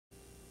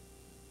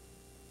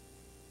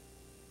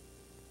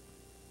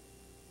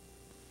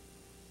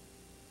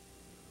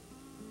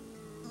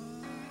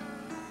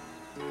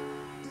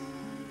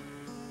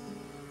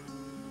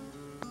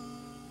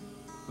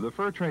The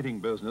fur trading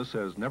business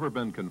has never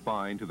been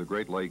confined to the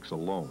Great Lakes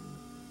alone,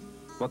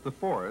 but the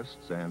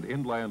forests and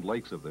inland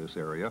lakes of this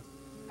area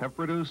have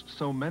produced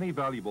so many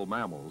valuable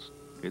mammals,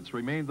 it's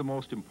remained the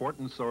most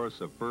important source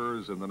of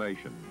furs in the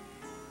nation.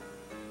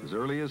 As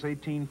early as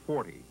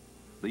 1840,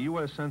 the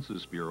U.S.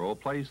 Census Bureau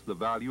placed the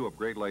value of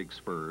Great Lakes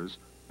furs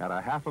at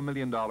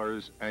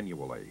 $500,000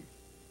 annually.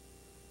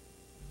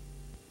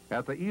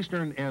 At the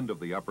eastern end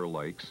of the Upper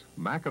Lakes,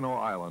 Mackinac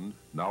Island,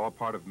 now a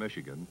part of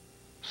Michigan,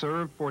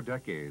 served for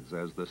decades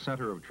as the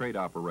center of trade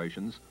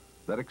operations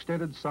that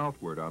extended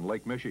southward on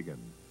Lake Michigan,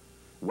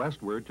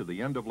 westward to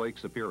the end of Lake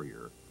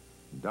Superior,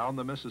 down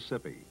the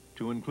Mississippi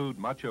to include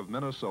much of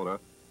Minnesota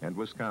and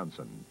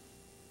Wisconsin.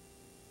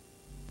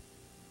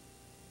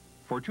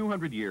 For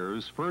 200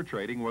 years, fur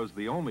trading was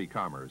the only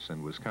commerce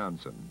in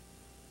Wisconsin.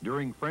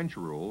 During French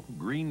rule,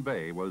 Green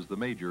Bay was the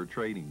major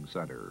trading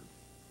center.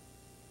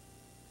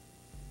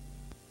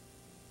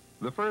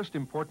 The first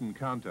important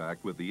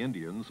contact with the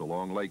Indians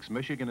along Lakes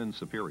Michigan and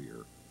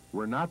Superior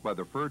were not by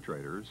the fur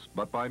traders,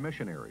 but by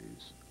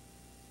missionaries.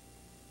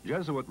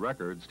 Jesuit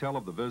records tell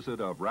of the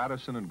visit of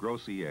Radisson and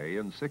Grossier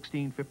in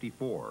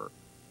 1654,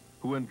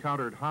 who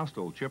encountered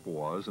hostile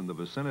Chippewas in the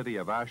vicinity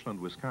of Ashland,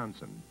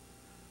 Wisconsin,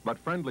 but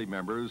friendly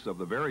members of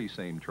the very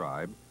same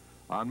tribe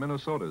on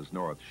Minnesota's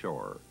North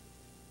Shore.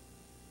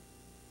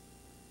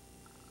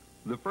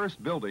 The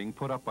first building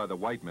put up by the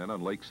white men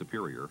on Lake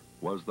Superior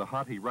was the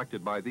hut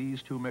erected by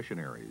these two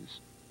missionaries.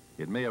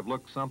 It may have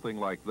looked something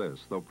like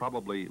this, though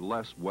probably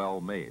less well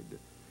made.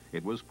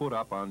 It was put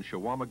up on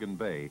Chequamegon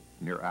Bay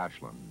near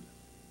Ashland.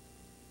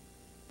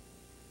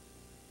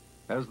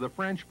 As the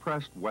French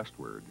pressed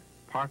westward,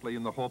 partly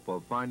in the hope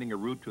of finding a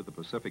route to the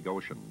Pacific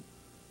Ocean,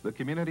 the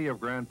community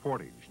of Grand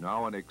Portage,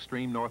 now in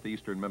extreme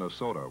northeastern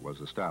Minnesota, was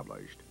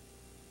established.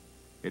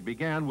 It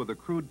began with a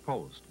crude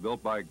post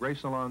built by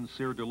Greysolon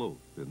Sieur de Luth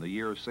in the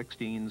year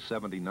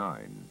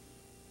 1679.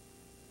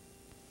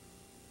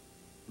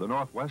 The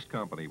Northwest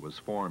Company was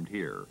formed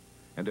here,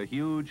 and a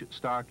huge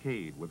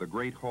stockade with a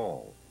great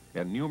hall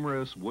and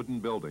numerous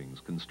wooden buildings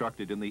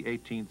constructed in the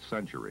 18th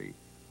century.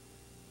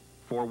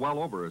 For well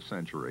over a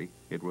century,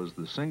 it was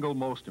the single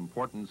most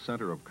important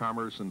center of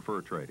commerce and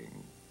fur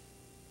trading.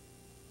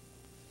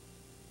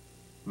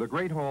 The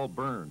Great Hall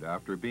burned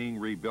after being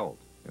rebuilt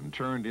and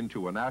turned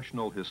into a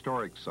National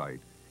Historic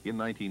Site in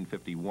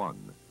 1951,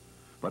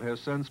 but has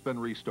since been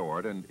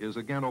restored and is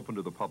again open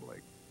to the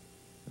public.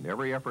 And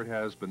every effort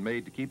has been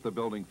made to keep the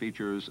building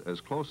features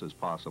as close as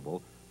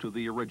possible to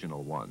the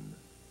original one.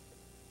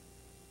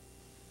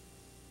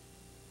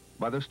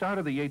 By the start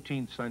of the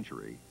 18th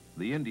century,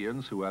 the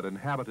Indians who had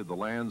inhabited the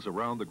lands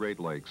around the Great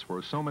Lakes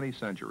for so many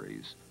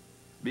centuries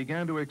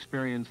began to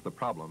experience the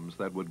problems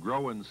that would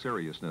grow in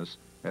seriousness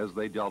as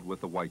they dealt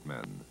with the white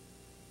men.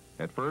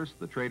 At first,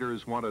 the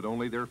traders wanted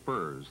only their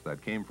furs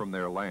that came from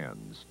their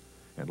lands,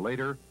 and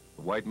later,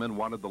 the white men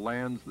wanted the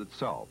lands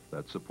itself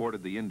that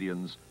supported the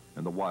Indians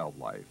and the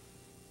wildlife.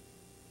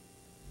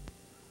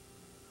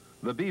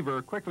 The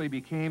beaver quickly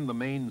became the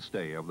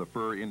mainstay of the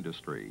fur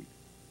industry.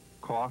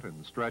 Caught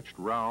and stretched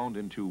round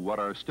into what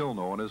are still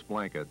known as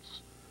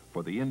blankets.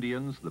 For the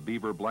Indians, the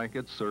beaver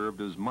blankets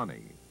served as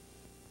money.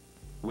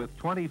 With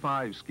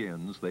 25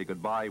 skins, they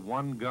could buy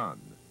one gun.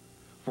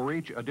 For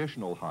each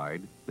additional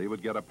hide, they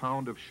would get a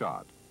pound of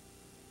shot.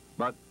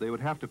 But they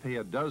would have to pay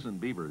a dozen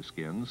beaver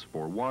skins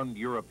for one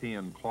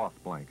European cloth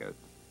blanket.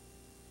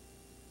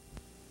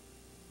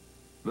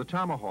 The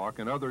tomahawk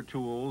and other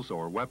tools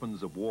or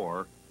weapons of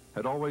war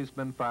had always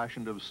been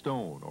fashioned of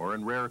stone or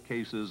in rare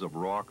cases of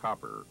raw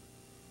copper.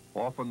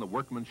 Often the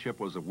workmanship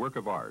was a work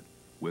of art,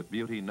 with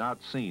beauty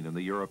not seen in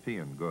the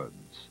European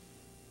goods.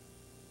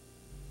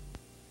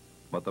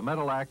 But the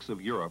metal axe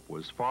of Europe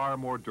was far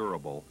more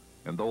durable,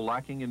 and though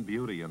lacking in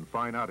beauty and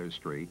fine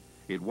artistry,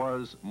 it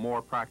was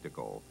more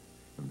practical,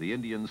 and the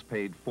Indians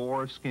paid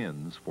 4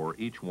 skins for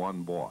each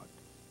one bought.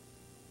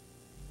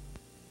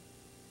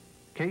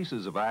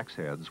 Cases of axe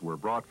heads were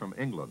brought from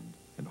England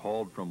and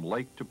hauled from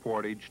lake to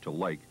portage to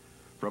lake,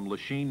 from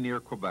Lachine near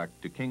Quebec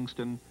to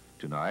Kingston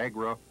to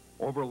Niagara,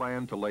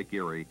 overland to Lake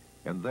Erie,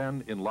 and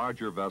then in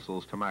larger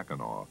vessels to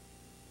Mackinac.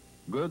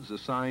 Goods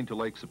assigned to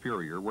Lake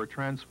Superior were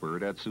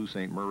transferred at Sault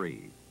Ste.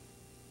 Marie.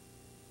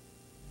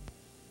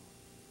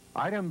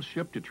 Items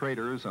shipped to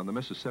traders on the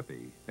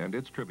Mississippi and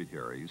its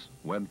tributaries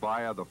went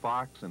via the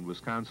Fox and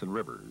Wisconsin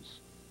rivers.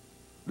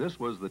 This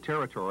was the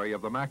territory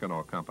of the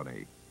Mackinac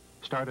Company,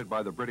 started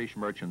by the British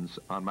merchants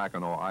on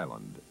Mackinac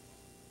Island.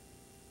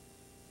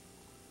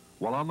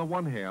 While on the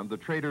one hand, the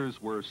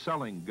traders were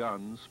selling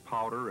guns,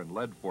 powder, and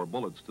lead for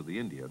bullets to the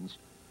Indians,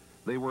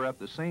 they were at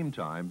the same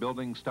time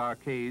building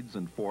stockades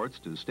and forts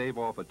to stave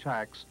off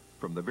attacks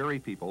from the very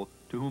people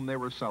to whom they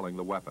were selling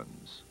the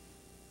weapons.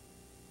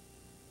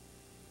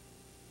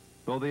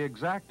 Though the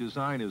exact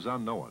design is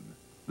unknown,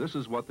 this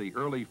is what the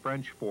early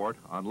French fort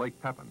on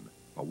Lake Pepin,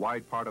 a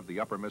wide part of the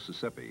upper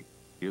Mississippi,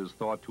 is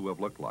thought to have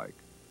looked like.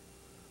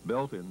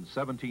 Built in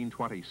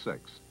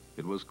 1726,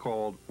 it was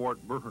called Fort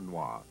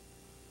Beauharnois.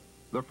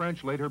 The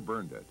French later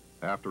burned it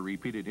after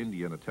repeated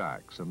Indian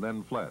attacks and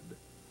then fled,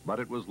 but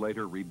it was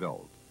later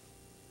rebuilt.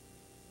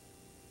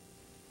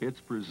 It's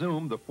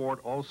presumed the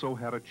fort also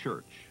had a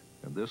church,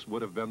 and this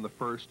would have been the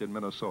first in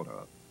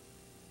Minnesota.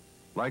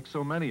 Like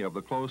so many of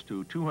the close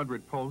to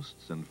 200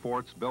 posts and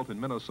forts built in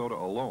Minnesota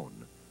alone,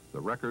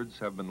 the records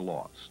have been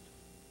lost.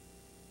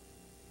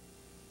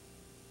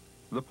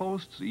 The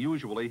posts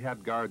usually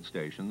had guard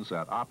stations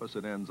at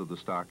opposite ends of the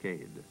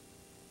stockade.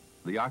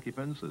 The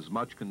occupants as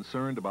much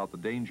concerned about the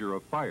danger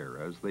of fire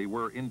as they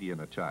were Indian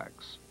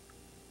attacks.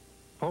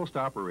 Post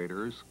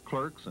operators,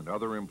 clerks, and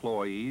other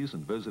employees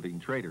and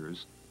visiting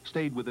traders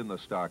stayed within the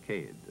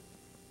stockade.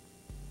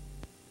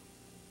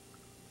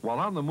 While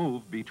on the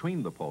move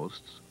between the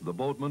posts, the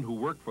boatmen who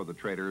worked for the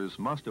traders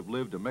must have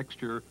lived a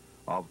mixture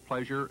of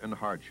pleasure and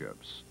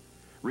hardships,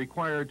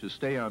 required to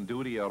stay on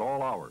duty at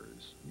all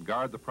hours and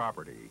guard the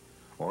property,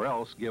 or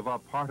else give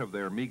up part of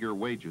their meager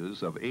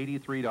wages of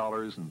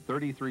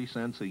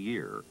 $83.33 a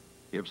year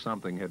if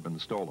something had been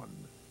stolen.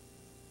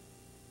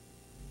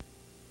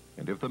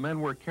 And if the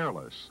men were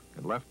careless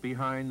and left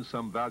behind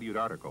some valued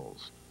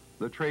articles,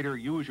 the trader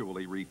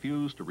usually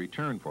refused to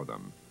return for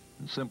them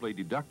and simply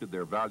deducted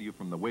their value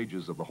from the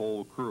wages of the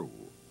whole crew.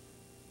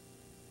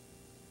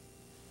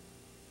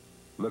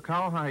 The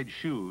cowhide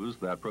shoes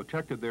that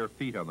protected their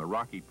feet on the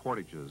rocky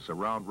portages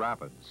around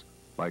rapids,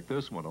 like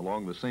this one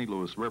along the St.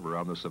 Louis River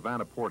on the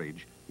Savannah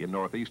Portage in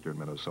northeastern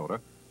Minnesota,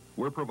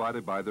 were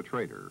provided by the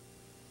trader.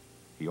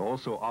 He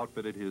also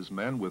outfitted his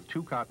men with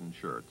 2 cotton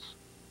shirts,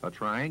 a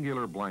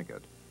triangular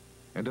blanket,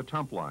 and a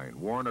tump line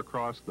worn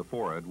across the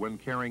forehead when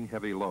carrying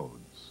heavy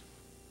loads.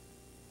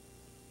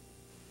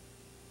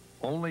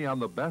 Only on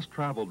the best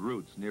traveled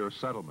routes near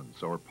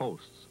settlements or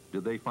posts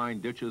did they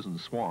find ditches and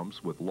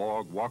swamps with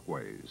log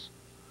walkways.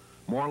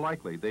 More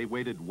likely, they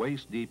waded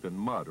waist-deep in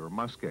mud or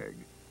muskeg,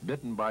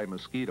 bitten by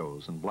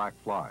mosquitoes and black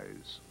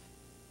flies.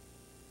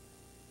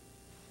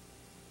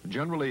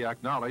 Generally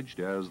acknowledged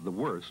as the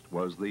worst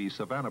was the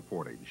Savannah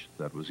Portage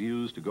that was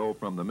used to go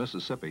from the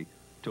Mississippi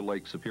to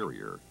Lake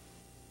Superior.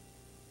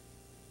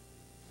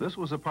 This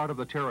was a part of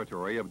the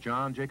territory of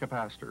John Jacob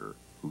Astor,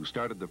 who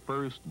started the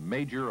first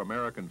major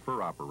American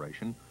fur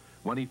operation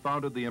when he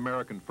founded the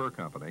American Fur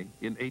Company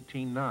in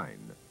 1809.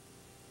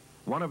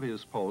 One of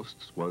his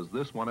posts was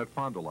this one at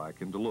Fond du Lac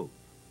in Duluth.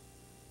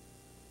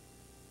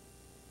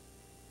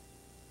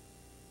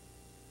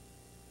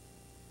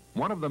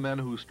 One of the men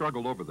who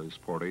struggled over this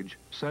portage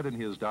said in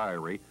his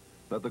diary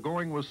that the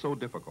going was so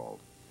difficult,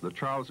 the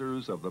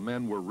trousers of the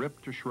men were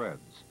ripped to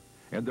shreds,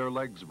 and their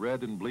legs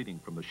red and bleeding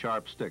from the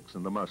sharp sticks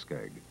in the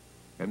muskeg,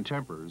 and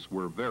tempers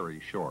were very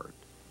short.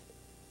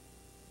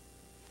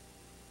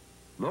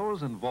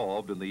 Those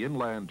involved in the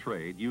inland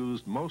trade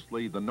used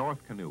mostly the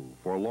north canoe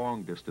for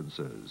long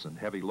distances and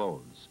heavy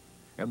loads,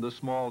 and the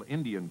small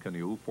Indian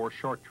canoe for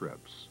short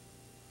trips.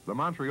 The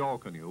Montreal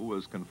canoe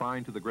was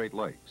confined to the Great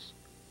Lakes.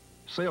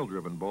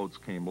 Sail-driven boats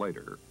came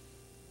later.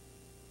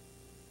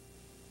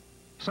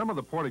 Some of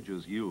the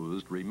portages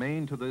used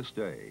remain to this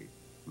day,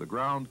 the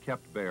ground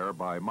kept bare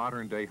by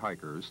modern-day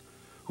hikers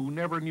who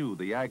never knew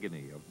the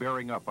agony of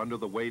bearing up under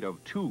the weight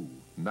of 2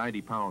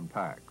 90-pound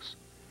packs,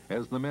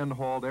 as the men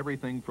hauled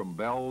everything from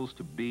bells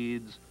to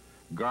beads,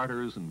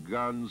 garters and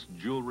guns,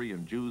 jewelry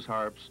and Jews'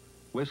 harps,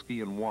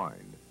 whiskey and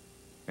wine,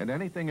 and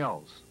anything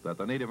else that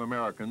the Native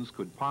Americans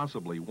could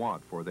possibly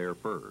want for their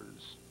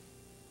furs.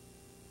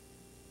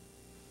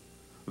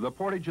 The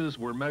portages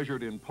were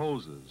measured in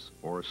poses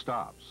or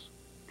stops,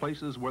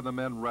 places where the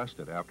men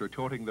rested after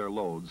toting their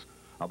loads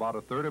about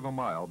 1/3 of a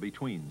mile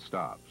between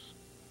stops.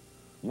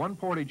 One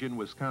portage in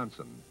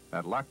Wisconsin,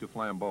 at Lac du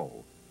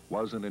Flambeau,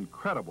 was an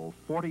incredible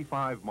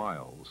 45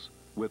 miles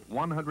with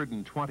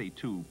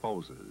 122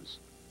 poses.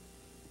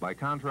 By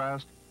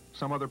contrast,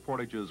 some other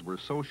portages were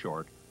so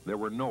short there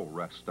were no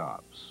rest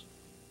stops.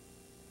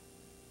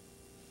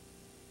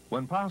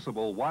 When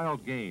possible,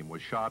 wild game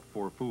was shot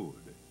for food.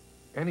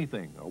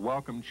 Anything a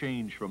welcome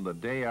change from the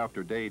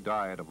day-after-day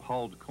diet of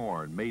hulled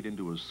corn made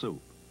into a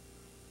soup.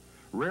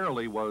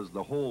 Rarely was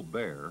the whole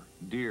bear,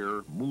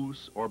 deer,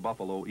 moose, or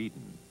buffalo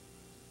eaten.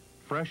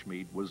 Fresh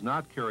meat was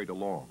not carried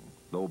along,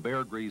 though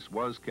bear grease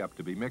was kept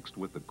to be mixed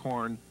with the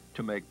corn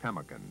to make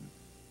pemmican.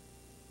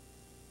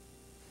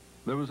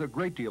 There was a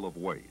great deal of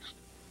waste.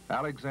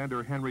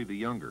 Alexander Henry the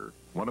Younger,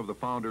 one of the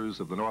founders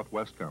of the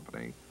Northwest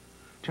Company,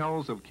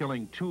 tells of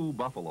killing 2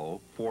 buffalo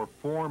for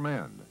 4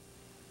 men.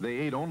 They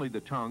ate only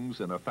the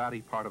tongues and a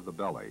fatty part of the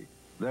belly,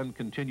 then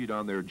continued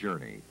on their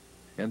journey,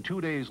 and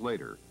 2 days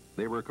later,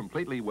 they were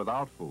completely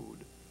without food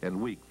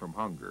and weak from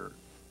hunger.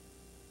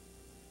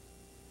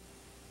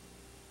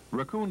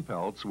 Raccoon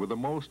pelts were the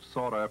most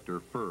sought-after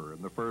fur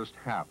in the first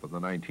half of the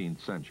 19th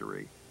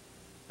century.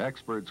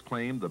 Experts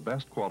claimed the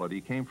best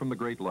quality came from the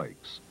Great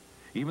Lakes,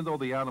 even though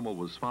the animal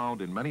was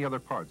found in many other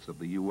parts of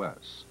the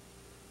U.S.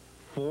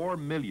 4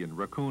 million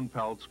raccoon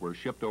pelts were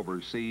shipped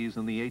overseas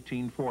in the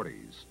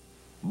 1840s,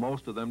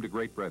 most of them to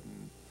Great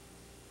Britain.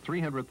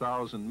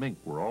 300,000 mink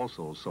were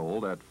also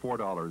sold at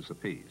 $4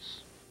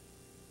 apiece.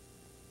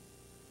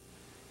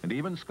 And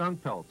even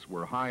skunk pelts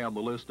were high on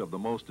the list of the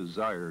most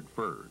desired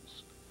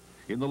furs.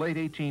 In the late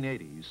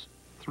 1880s,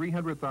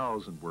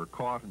 300,000 were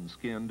caught and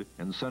skinned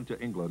and sent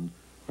to England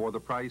for the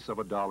price of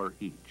 $1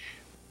 each.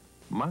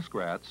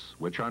 Muskrats,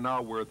 which are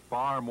now worth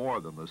far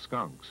more than the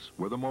skunks,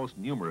 were the most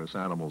numerous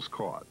animals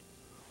caught,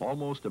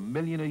 almost 1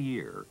 million a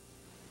year,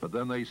 but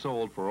then they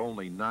sold for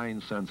only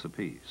 9 cents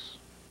apiece.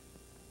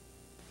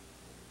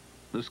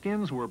 The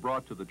skins were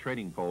brought to the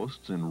trading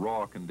posts in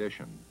raw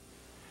condition.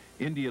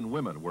 Indian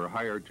women were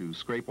hired to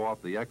scrape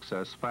off the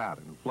excess fat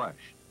and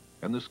flesh,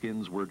 and the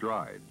skins were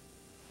dried.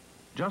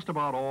 Just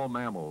about all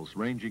mammals,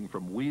 ranging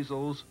from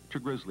weasels to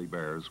grizzly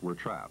bears, were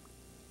trapped,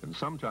 and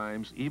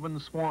sometimes even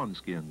swan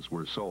skins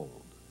were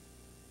sold.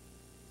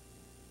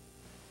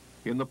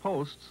 In the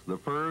posts, the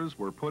furs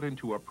were put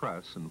into a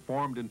press and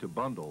formed into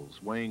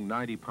bundles weighing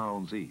 90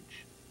 pounds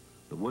each.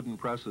 The wooden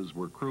presses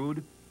were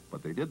crude,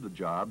 but they did the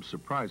job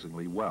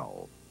surprisingly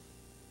well.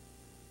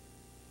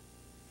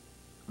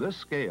 This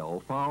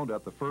scale, found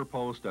at the fur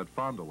post at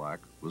Fond du Lac,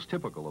 was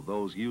typical of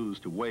those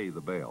used to weigh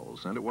the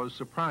bales, and it was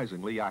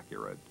surprisingly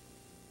accurate.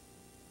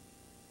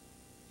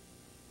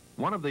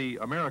 One of the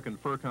American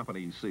Fur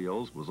Company's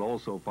seals was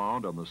also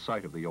found on the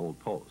site of the old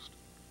post.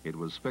 It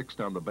was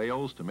fixed on the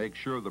bales to make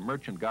sure the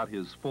merchant got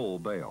his full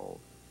bale.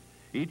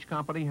 Each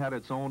company had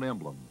its own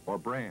emblem or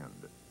brand,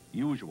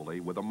 usually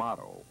with a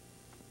motto.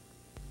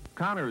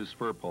 Connor's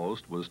fur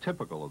post was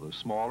typical of the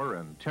smaller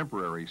and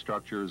temporary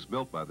structures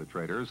built by the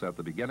traders at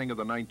the beginning of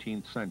the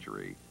 19th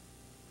century.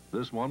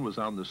 This one was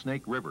on the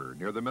Snake River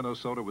near the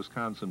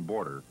Minnesota-Wisconsin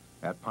border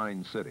at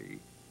Pine City.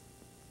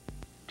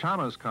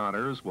 Thomas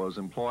Connors was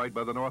employed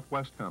by the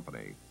Northwest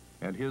Company,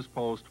 and his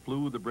post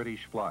flew the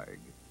British flag.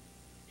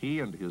 He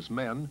and his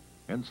men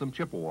and some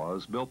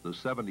Chippewas built the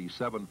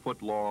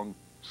 77-foot-long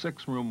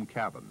 6-room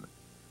cabin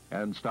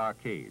and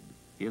stockade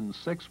in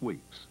 6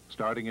 weeks,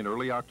 starting in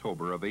early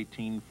October of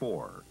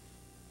 1804.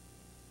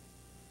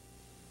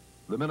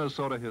 The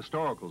Minnesota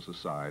Historical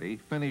Society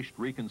finished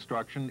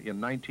reconstruction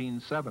in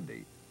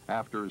 1970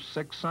 after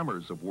 6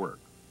 summers of work.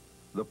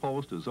 The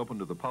post is open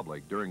to the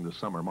public during the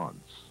summer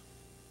months.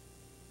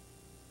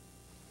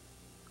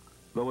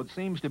 Though it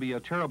seems to be a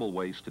terrible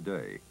waste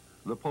today,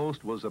 the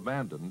post was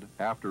abandoned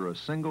after a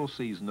single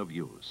season of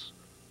use.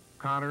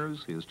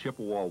 Connors, his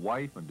Chippewa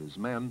wife, and his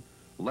men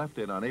left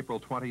it on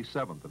April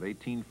 27th of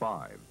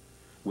 1805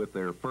 with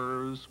their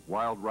furs,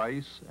 wild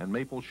rice, and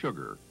maple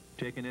sugar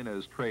taken in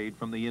as trade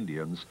from the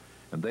Indians,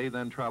 and they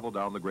then traveled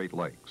down the Great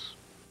Lakes.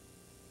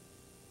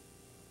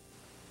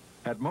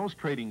 At most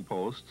trading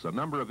posts, a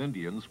number of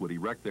Indians would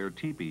erect their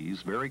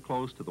teepees very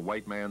close to the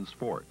white man's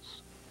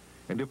forts,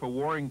 and if a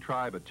warring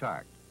tribe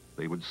attacked,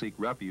 they would seek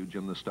refuge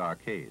in the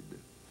stockade.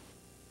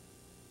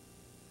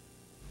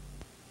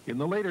 In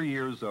the later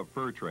years of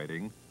fur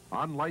trading,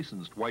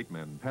 unlicensed white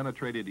men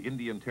penetrated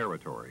Indian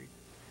territory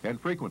and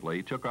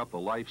frequently took up the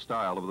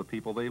lifestyle of the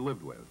people they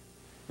lived with,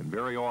 and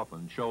very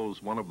often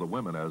chose one of the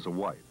women as a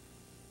wife.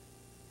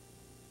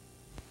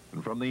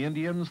 And from the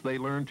Indians, they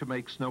learned to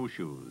make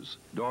snowshoes,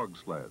 dog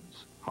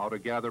sleds, how to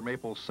gather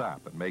maple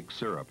sap and make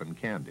syrup and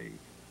candy,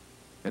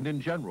 and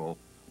in general,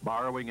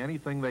 borrowing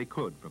anything they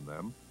could from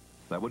them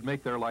that would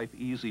make their life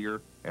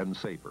easier and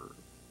safer.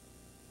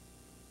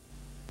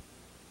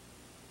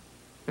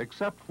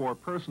 Except for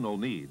personal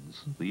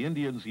needs, the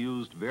Indians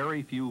used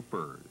very few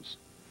furs.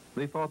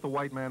 They thought the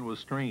white man was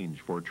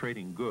strange for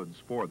trading goods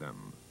for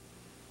them.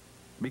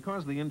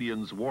 Because the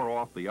Indians wore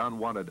off the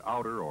unwanted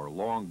outer or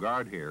long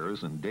guard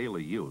hairs in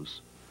daily use,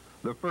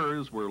 the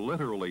furs were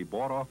literally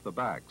bought off the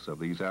backs of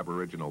these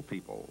Aboriginal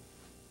people.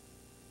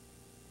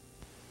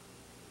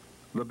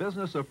 The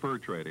business of fur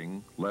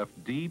trading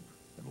left deep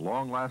and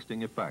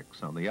long-lasting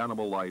effects on the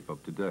animal life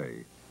of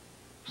today.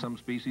 Some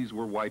species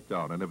were wiped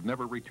out and have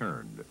never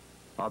returned.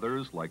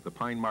 Others, like the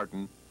pine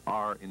marten,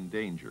 are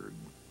endangered.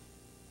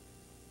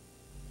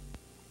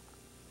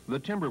 The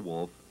timber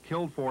wolf,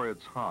 killed for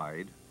its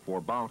hide,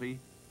 for bounty,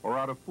 or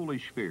out of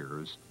foolish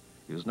fears,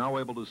 is now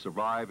able to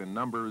survive in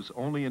numbers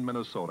only in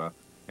Minnesota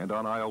and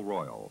on Isle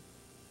Royal.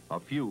 A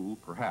few,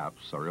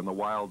 perhaps, are in the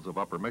wilds of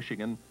upper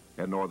Michigan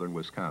and northern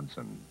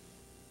Wisconsin.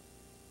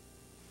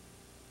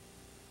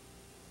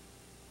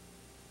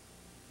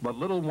 But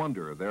little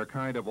wonder their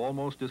kind have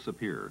almost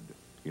disappeared.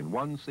 In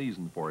one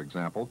season, for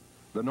example,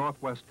 the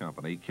Northwest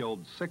Company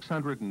killed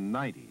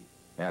 690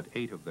 at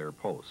 8 of their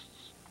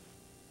posts.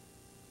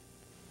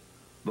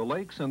 The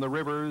lakes and the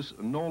rivers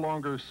no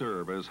longer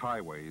serve as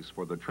highways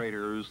for the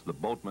traders, the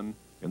boatmen,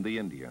 and the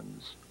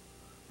Indians.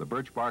 The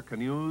birch bark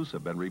canoes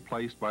have been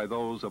replaced by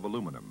those of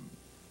aluminum.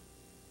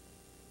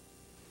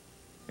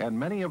 And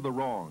many of the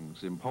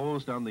wrongs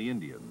imposed on the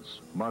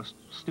Indians must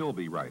still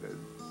be righted,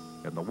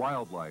 and the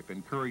wildlife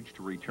encouraged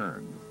to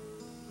return.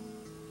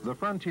 The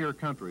frontier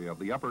country of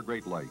the upper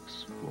Great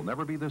Lakes will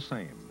never be the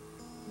same,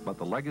 but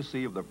the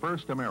legacy of the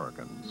first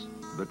Americans,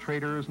 the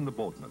traders and the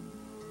boatmen,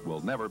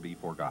 will never be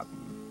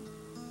forgotten.